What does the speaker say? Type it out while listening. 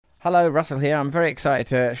Hello, Russell here. I'm very excited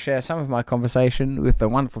to share some of my conversation with the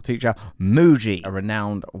wonderful teacher, Mooji, a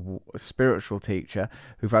renowned spiritual teacher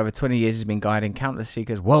who for over 20 years has been guiding countless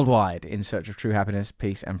seekers worldwide in search of true happiness,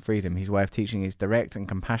 peace and freedom. His way of teaching is direct and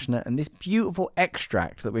compassionate, and this beautiful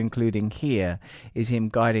extract that we're including here is him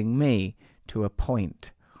guiding me to a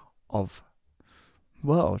point of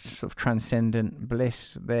sort of transcendent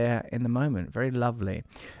bliss there in the moment. Very lovely.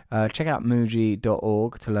 Check out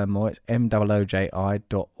mooji.org to learn more. It's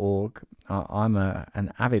mooji.org. I'm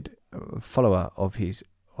an avid follower of his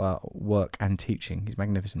work and teaching. He's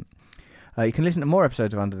magnificent. You can listen to more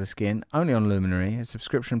episodes of Under the Skin only on Luminary, a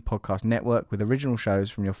subscription podcast network with original shows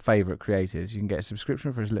from your favourite creators. You can get a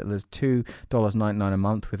subscription for as little as $2.99 a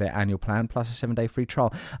month with their annual plan, plus a 7-day free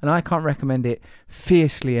trial. And I can't recommend it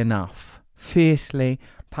fiercely,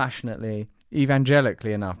 passionately,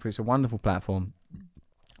 evangelically enough, because it's a wonderful platform.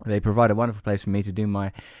 They provide a wonderful place for me to do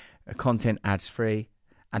my content ads-free,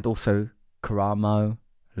 and also Karamo,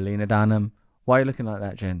 Lena Dunham. Why are you looking like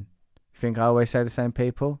that, Jen? You think I always say the same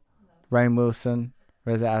people? No. Rainn Wilson,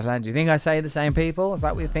 Reza Aslan. Do you think I say the same people? Is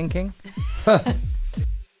that what you're thinking?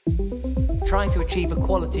 Trying to achieve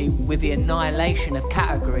equality with the annihilation of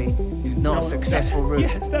category is not a successful route.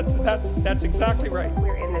 Yes, that's exactly right.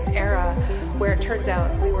 We're in this era where it turns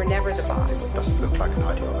out we were never the boss. It doesn't look like an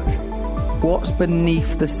ideology. What's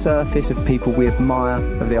beneath the surface of people we admire,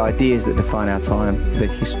 of the ideas that define our time, the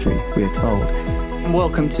history we are told? And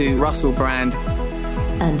welcome to Russell Brand.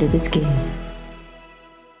 Under the Skin.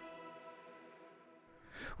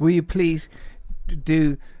 Will you please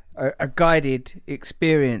do a guided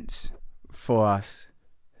experience for us,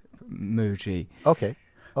 Mooji? Okay.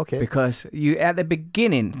 Because you, at the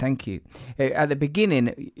beginning, thank you. At the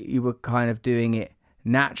beginning, you were kind of doing it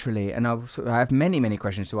naturally, and I have many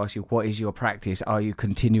questions to ask you. What is your practice? Are you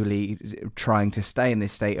continually trying to stay in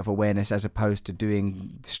this state of awareness as opposed to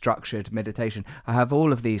doing structured meditation? I have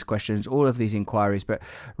all of these questions, all of these inquiries, but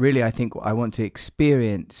really I think I want to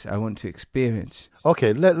experience.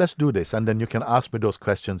 Okay, let's do this, and then you can ask me those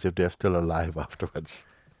questions if they're still alive afterwards.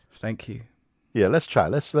 Thank you. Yeah, let's try.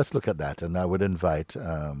 Let's look at that, and I would invite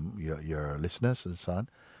your listeners and so on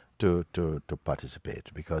to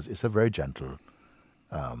participate, because it's a very gentle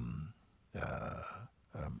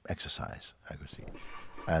exercise, I could see,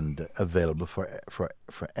 and available for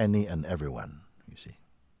any and everyone. You see,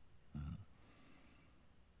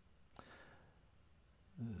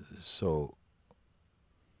 so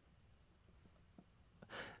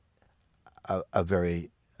a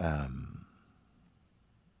very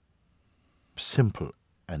simple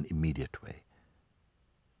and immediate way.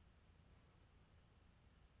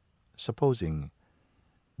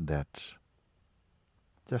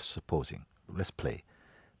 Let's play,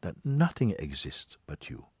 that nothing exists but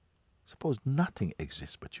you. Suppose nothing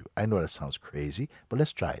exists but you. I know that sounds crazy, but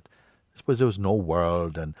let's try it. Suppose there was no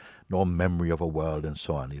world and no memory of a world and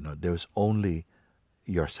so on. There was only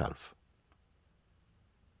yourself.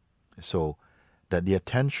 So that the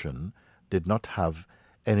attention did not have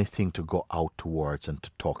anything to go out towards and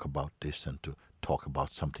to talk about this and to talk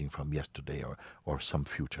about something from yesterday or some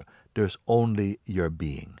future. There's only your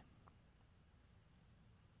being.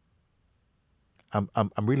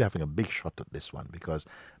 I'm really having a big shot at this one, because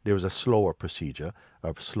there was a slower procedure,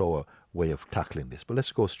 a slower way of tackling this. But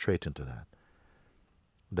let's go straight into that.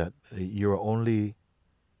 That you're only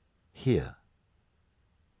here.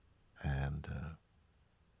 And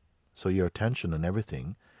so your attention and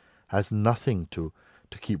everything has nothing to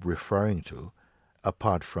keep referring to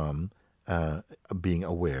apart from being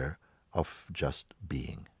aware of just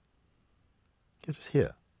being. You're just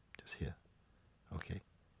here. Okay.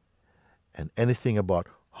 And anything about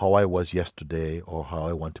how I was yesterday or how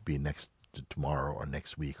I want to be tomorrow or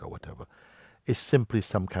next week or whatever is simply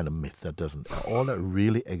some kind of myth that doesn't. All that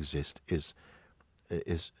really exists is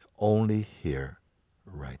only here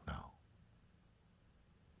right now.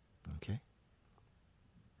 Okay?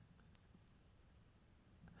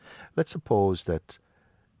 Let's suppose that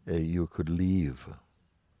you could leave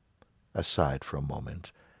aside for a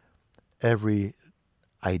moment every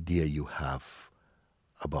idea you have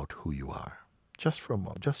about who you are. Just for a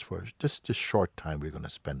moment, just this short time we're going to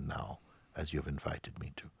spend now, as you've invited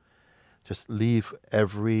me to. Just leave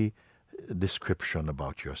every description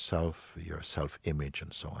about yourself, your self-image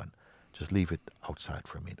and so on. Just leave it aside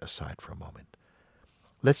for a moment.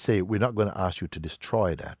 Let's say we're not going to ask you to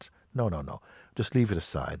destroy that. No. Just leave it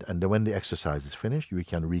aside. And then when the exercise is finished, we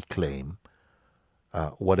can reclaim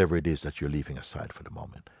whatever it is that you're leaving aside for the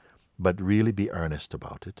moment. But really be earnest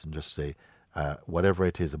about it and just say, whatever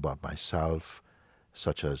it is about myself,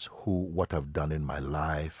 such as what I've done in my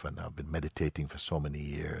life, and I've been meditating for so many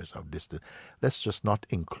years. Let's just not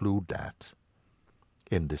include that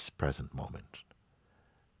in this present moment.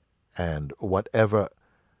 And whatever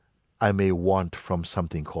I may want from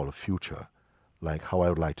something called a future, like how I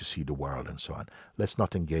would like to see the world and so on, let's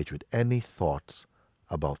not engage with any thoughts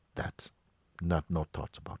about that. No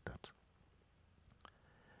thoughts about that.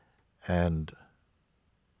 And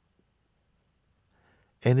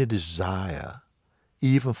any desire,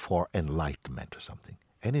 even for enlightenment or something,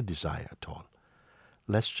 any desire at all,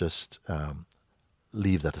 let's just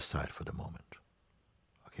leave that aside for the moment.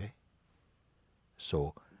 Okay?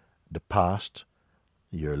 So the past,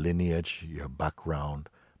 your lineage, your background,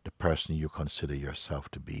 the person you consider yourself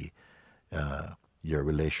to be, your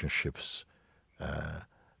relationships,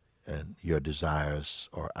 and your desires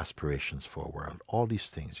or aspirations for a world, all these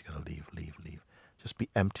things you're going to leave. Just be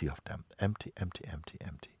empty of them. Empty.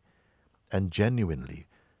 And genuinely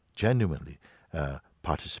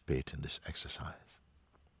participate in this exercise.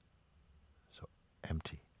 So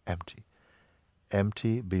empty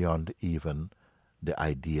beyond even the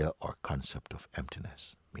idea or concept of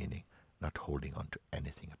emptiness, meaning not holding on to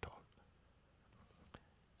anything at all.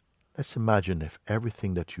 Let's imagine if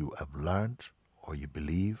everything that you have learned or you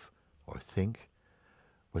believe or think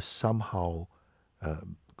was somehow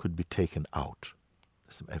could be taken out.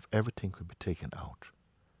 If everything could be taken out,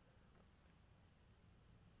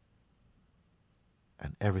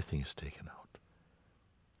 and everything is taken out,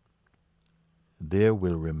 there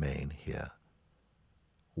will remain here,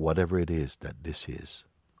 whatever it is that this is,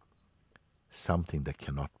 something that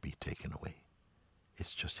cannot be taken away.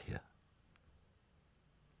 It's just here.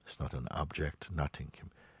 It's not an object,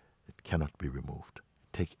 it cannot be removed.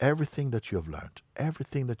 Take everything that you have learned,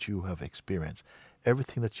 everything that you have experienced,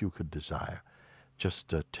 everything that you could desire,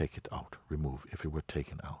 just take it out, remove, if it were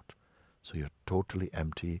taken out. So you're totally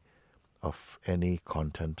empty of any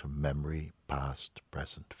content, memory, past,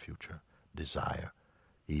 present, future, desire,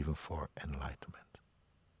 even for enlightenment.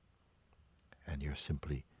 And you're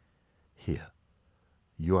simply here.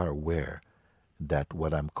 You are aware that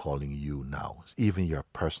what I'm calling you now, even your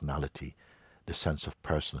personality, the sense of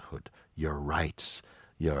personhood, your rights,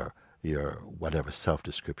 your whatever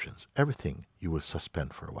self-descriptions, everything you will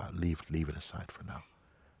suspend for a while. Leave it aside for now.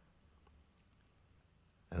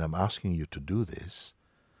 And I'm asking you to do this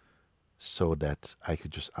so that I could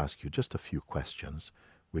just ask you just a few questions,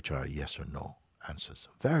 which are yes or no answers.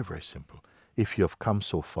 Very, very simple. If you have come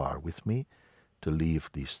so far with me, to leave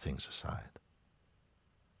these things aside.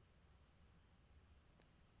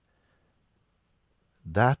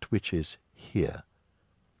 That which is here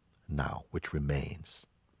now, which remains,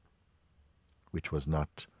 which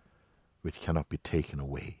cannot be taken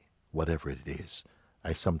away, whatever it is.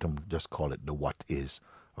 I sometimes just call it the what is,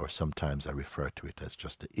 or sometimes I refer to it as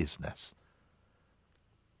just the isness.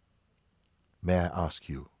 May I ask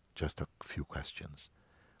you just a few questions?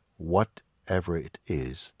 Whatever it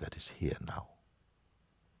is that is here now,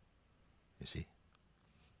 you see,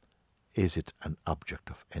 is it an object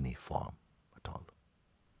of any form at all?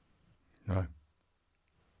 No.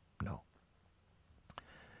 No.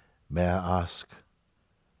 May I ask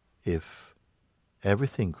if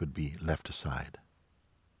everything could be left aside?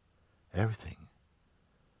 Everything.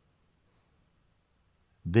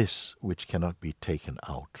 This which cannot be taken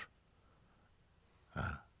out,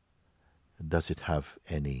 does it have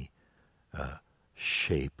any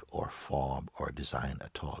shape or form or design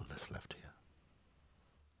at all that's left here?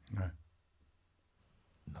 No.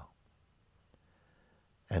 No.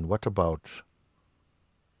 And what about,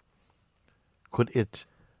 could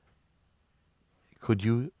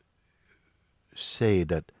you say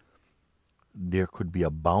that there could be a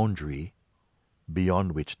boundary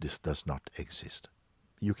beyond which this does not exist?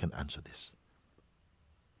 You can answer this.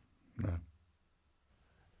 No.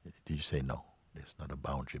 Did you say no? There's not a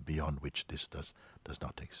boundary beyond which this does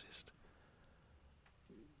not exist.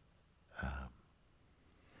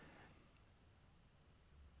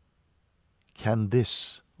 Can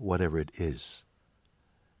this, whatever it is,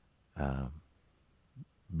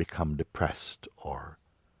 become depressed or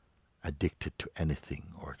addicted to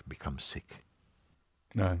anything or become sick?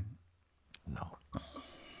 No. No.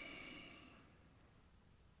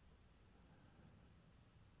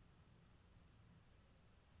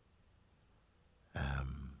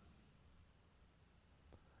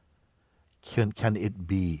 Can it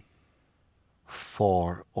be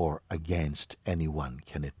for or against anyone?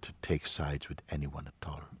 Can it take sides with anyone at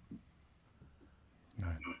all? No.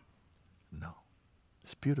 No.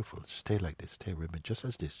 It's beautiful. Stay like this. Stay with me. Just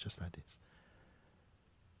as this. Just like this.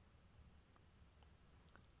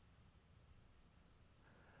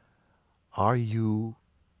 Are you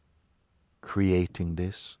creating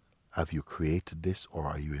this? Have you created this, or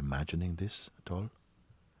are you imagining this at all?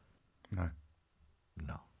 No.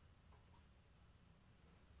 No.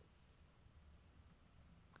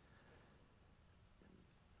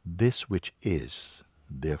 This which is,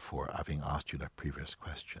 therefore, having asked you that previous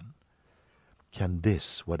question, can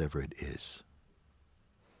this, whatever it is,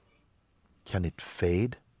 can it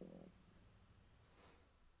fade?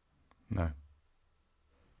 No.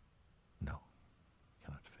 No,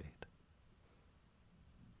 cannot fade.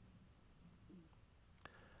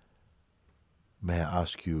 May I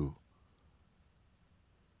ask you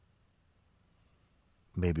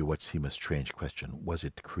maybe what seems a strange question? Was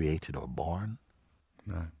it created or born?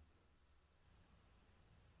 No.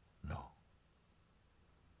 No.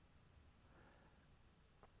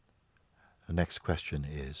 The next question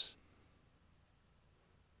is,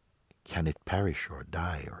 can it perish or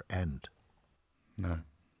die or end? No.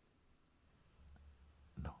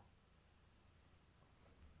 No.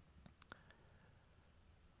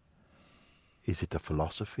 Is it a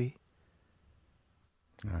philosophy?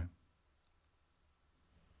 No.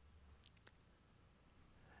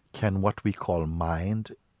 Can what we call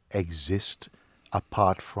mind exist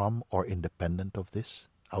apart from or independent of this,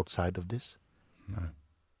 outside of this? No.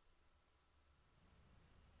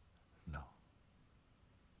 No.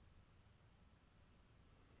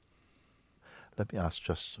 Let me ask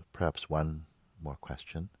just perhaps one more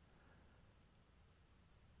question.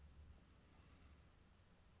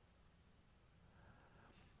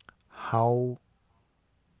 How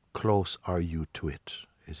close are you to it?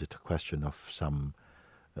 Is it a question of some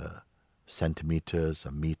centimeters,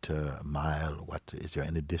 a meter, a mile? What is there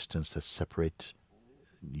any distance that separates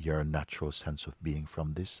your natural sense of being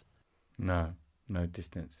from this? No. No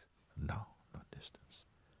distance. No, no distance.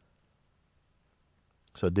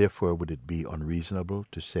 So therefore, would it be unreasonable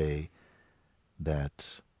to say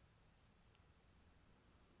that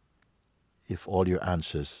if all your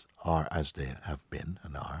answers are as they have been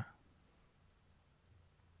and are,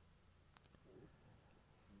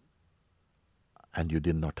 and you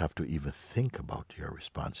did not have to even think about your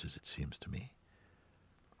responses, it seems to me,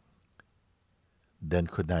 then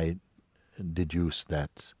could I deduce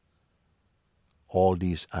that all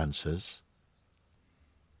these answers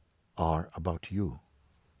are about you,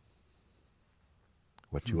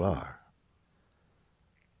 what you are.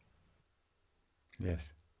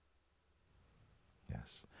 Yes.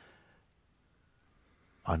 Yes.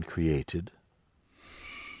 Uncreated,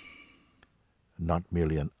 not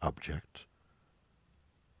merely an object,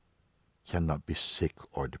 cannot be sick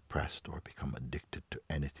or depressed or become addicted to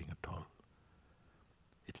anything at all.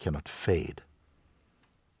 It cannot fade.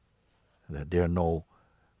 That there are no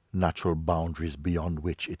natural boundaries beyond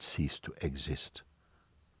which it ceased to exist.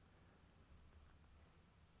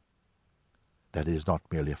 That it is not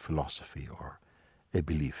merely a philosophy or a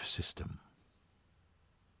belief system.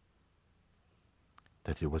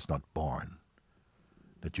 That it was not born,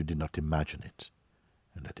 that you did not imagine it,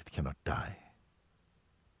 and that it cannot die.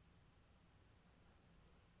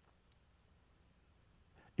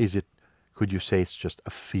 Is it, could you say it's just a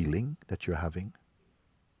feeling that you're having?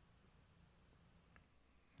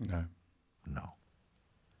 No. No.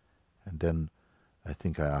 And then I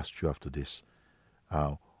think I asked you after this,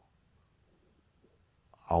 how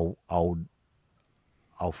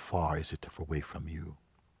far is it away from you?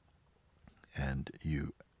 And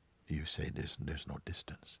you say there's no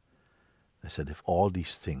distance. I said, if all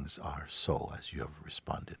these things are so as you have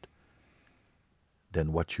responded,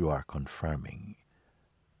 then what you are confirming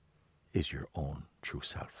is your own true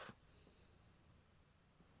self.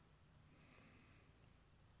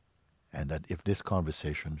 And that if this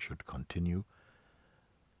conversation should continue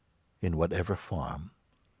in whatever form,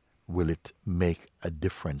 will it make a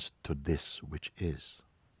difference to this which is?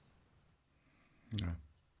 No.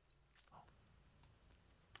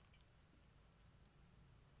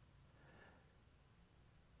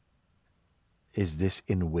 Is this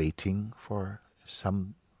in waiting for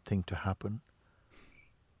something to happen?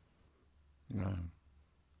 No.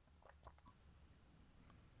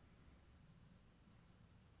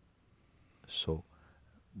 So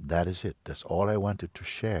that is it. That's all I wanted to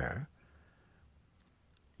share.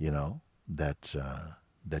 You know, that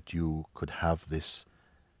you could have this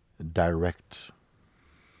direct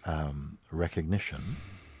recognition,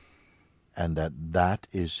 and that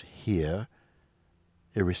is here,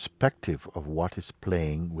 irrespective of what is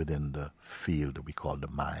playing within the field that we call the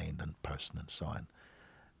mind and person and so on.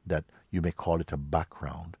 That you may call it a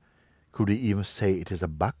background. Could we even say it is a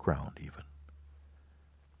background even?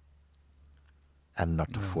 And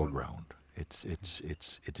not the foreground. Is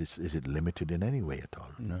it limited in any way at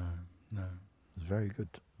all? No. No. It's very good,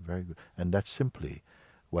 very good. And that's simply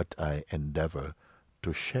what I endeavor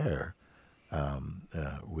to share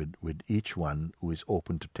with each one who is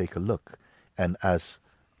open to take a look. And as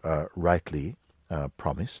rightly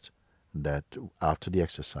promised, that after the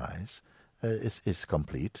exercise is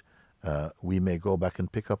complete, we may go back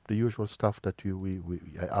and pick up the usual stuff that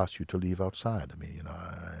I asked you to leave outside. I mean,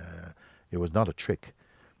 it was not a trick.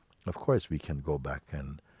 Of course, we can go back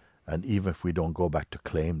and even if we don't go back to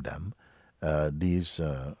claim them, this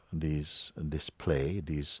play,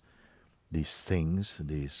 these things,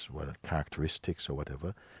 these characteristics or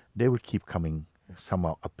whatever, they will keep coming,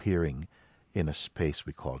 somehow appearing in a space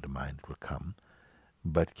we call the mind. It will come,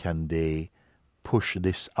 but can they push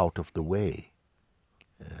this out of the way,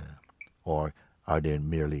 or are they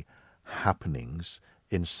merely happenings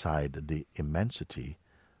inside the immensity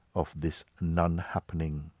of this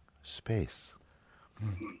non-happening space?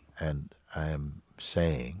 And I am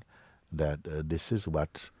saying that this is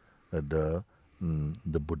what the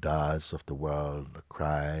Buddhas of the world,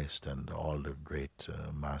 Christ, and all the great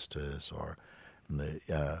masters, or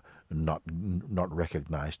not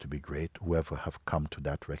recognized to be great, whoever have come to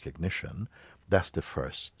that recognition, that's the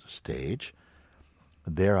first stage.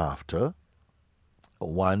 Thereafter,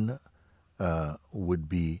 one would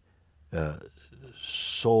be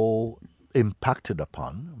so impacted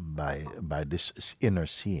upon by this inner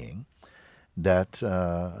seeing that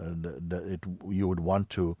you would want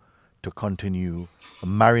to continue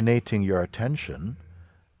marinating your attention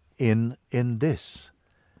in this,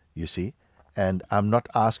 you see. And I'm not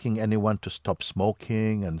asking anyone to stop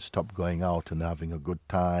smoking and stop going out and having a good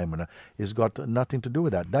time, and it's got nothing to do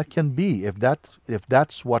with that. That can be, if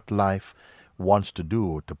that's what life wants to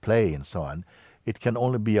do, to play and so on, it can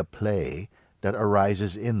only be a play that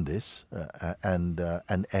arises in this and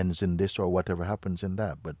ends in this, or whatever happens in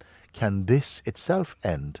that. But can this itself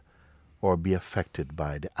end or be affected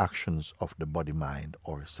by the actions of the body, mind,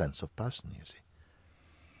 or sense of person, you see?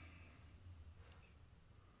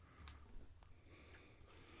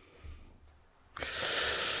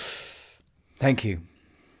 Thank you.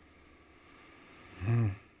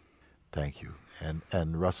 Thank you.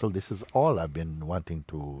 And Russell, this is all I've been wanting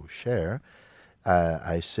to share.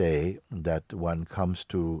 I say that one comes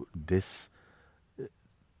to this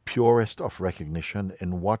purest of recognition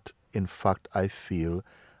in what, in fact, I feel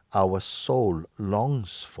our soul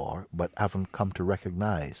longs for, but haven't come to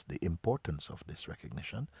recognize the importance of this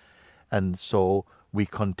recognition. And so we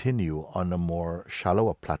continue on a more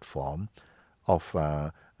shallower platform of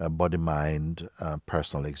body, mind,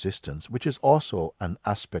 personal existence, which is also an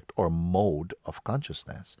aspect or mode of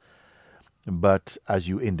consciousness. But as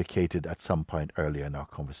you indicated at some point earlier in our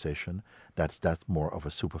conversation, that's more of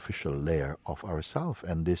a superficial layer of ourself,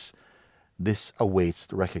 and this awaits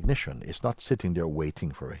the recognition. It's not sitting there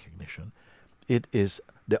waiting for recognition. It is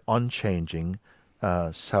the unchanging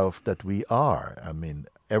self that we are. I mean,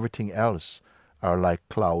 everything else are like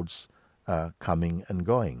clouds coming and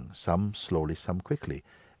going, some slowly, some quickly.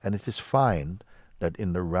 And it is fine that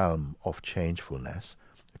in the realm of changefulness,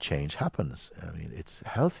 change happens. I mean, it's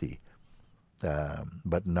healthy.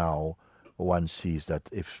 But now one sees that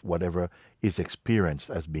if whatever is experienced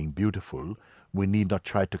as being beautiful, we need not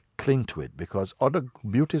try to cling to it, because other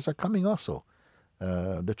beauties are coming also.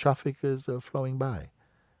 The traffic is flowing by.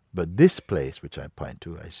 But this place, which I point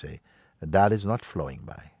to, I say, that is not flowing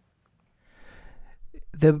by.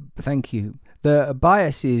 Thank you. The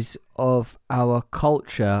biases of our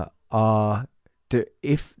culture are,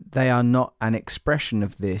 if they are not an expression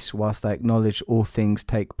of this, whilst they acknowledge all things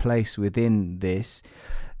take place within this,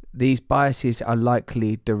 these biases are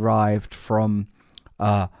likely derived from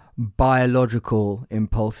biological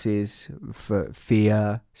impulses for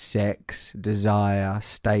fear, sex, desire,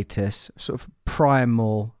 status, sort of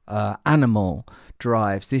primal animal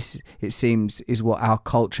drives. This, it seems, is what our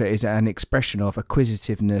culture is an expression of: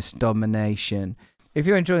 acquisitiveness, domination. If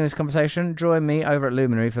you're enjoying this conversation, join me over at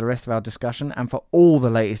Luminary for the rest of our discussion, and for all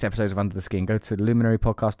the latest episodes of Under the Skin, go to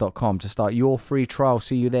luminarypodcast.com to start your free trial.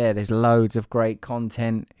 See you there. There's loads of great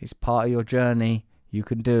content. It's part of your journey. You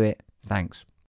can do it. Thanks.